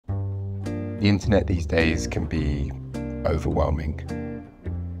The internet these days can be overwhelming.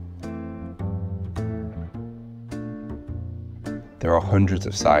 There are hundreds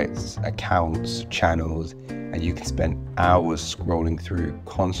of sites, accounts, channels, and you can spend hours scrolling through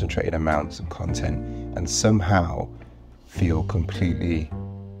concentrated amounts of content and somehow feel completely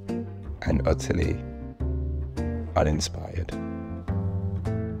and utterly uninspired.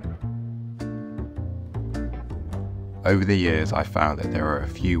 Over the years, I found that there are a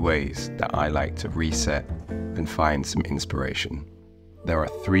few ways that I like to reset and find some inspiration. There are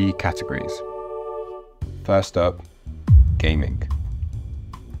 3 categories. First up, gaming.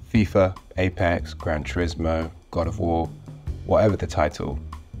 FIFA, Apex, Gran Turismo, God of War, whatever the title,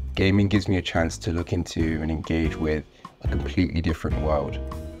 gaming gives me a chance to look into and engage with a completely different world.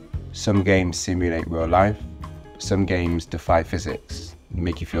 Some games simulate real life, some games defy physics and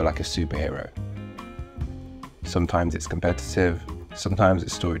make you feel like a superhero. Sometimes it's competitive, sometimes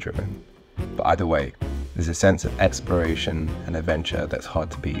it's story-driven, but either way, there's a sense of exploration and adventure that's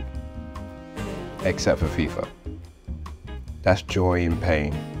hard to beat. Except for FIFA. That's joy and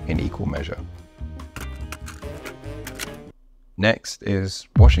pain in equal measure. Next is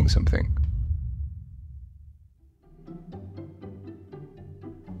watching something.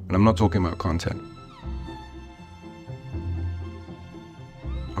 And I'm not talking about content.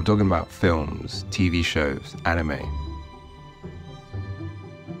 I'm talking about films, TV shows, anime.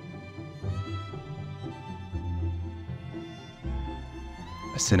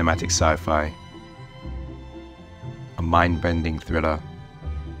 A cinematic sci-fi, a mind-bending thriller,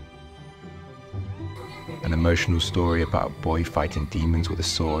 an emotional story about a boy fighting demons with a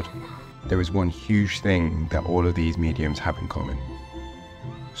sword. There is one huge thing that all of these mediums have in common: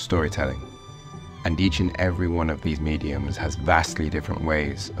 storytelling. And each and every one of these mediums has vastly different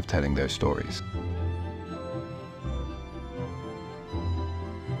ways of telling those stories.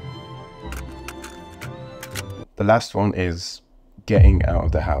 The last one is getting out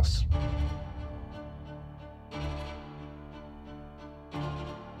of the house.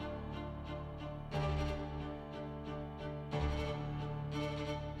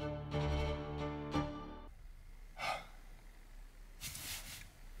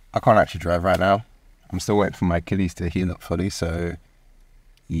 I can't actually drive right now. I'm still waiting for my Achilles to heal up fully, so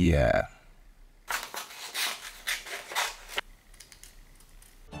yeah.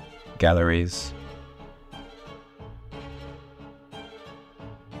 Galleries.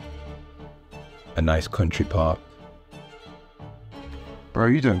 A nice country park. Bro,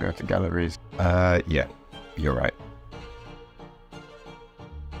 you don't go to galleries. Yeah, you're right.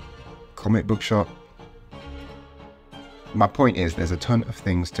 Comic book shop. My point is, there's a ton of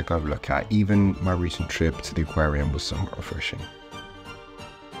things to go look at. Even my recent trip to the aquarium was somewhat refreshing.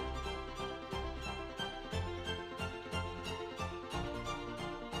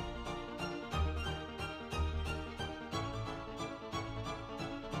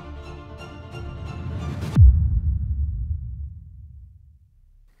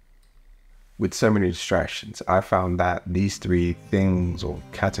 With so many distractions, I found that these 3 things or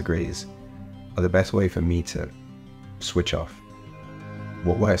categories are the best way for me to switch off.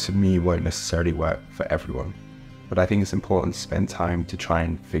 What works for me won't necessarily work for everyone, but I think it's important to spend time to try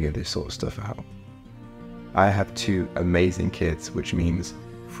and figure this sort of stuff out. I have 2 amazing kids, which means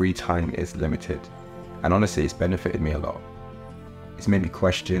free time is limited, and honestly it's benefited me a lot. It's made me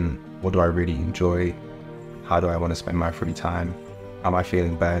question, what do I really enjoy? How do I want to spend my free time? Am I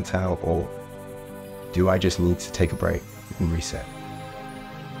feeling burnt out, or do I just need to take a break and reset?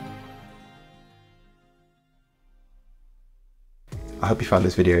 I hope you found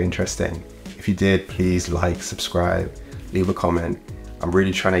this video interesting. If you did, please like, subscribe, leave a comment. I'm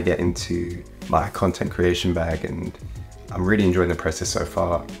really trying to get into my content creation bag and I'm really enjoying the process so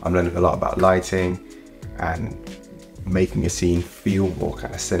far. I'm learning a lot about lighting and making a scene feel more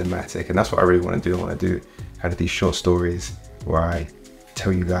kind of cinematic, and that's what I really want to do. I want to do kind of these short stories where I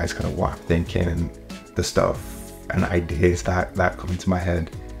tell you guys kind of what I'm thinking and the stuff and ideas that come into my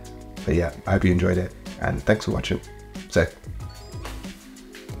head. But yeah, I hope you enjoyed it, and thanks for watching. So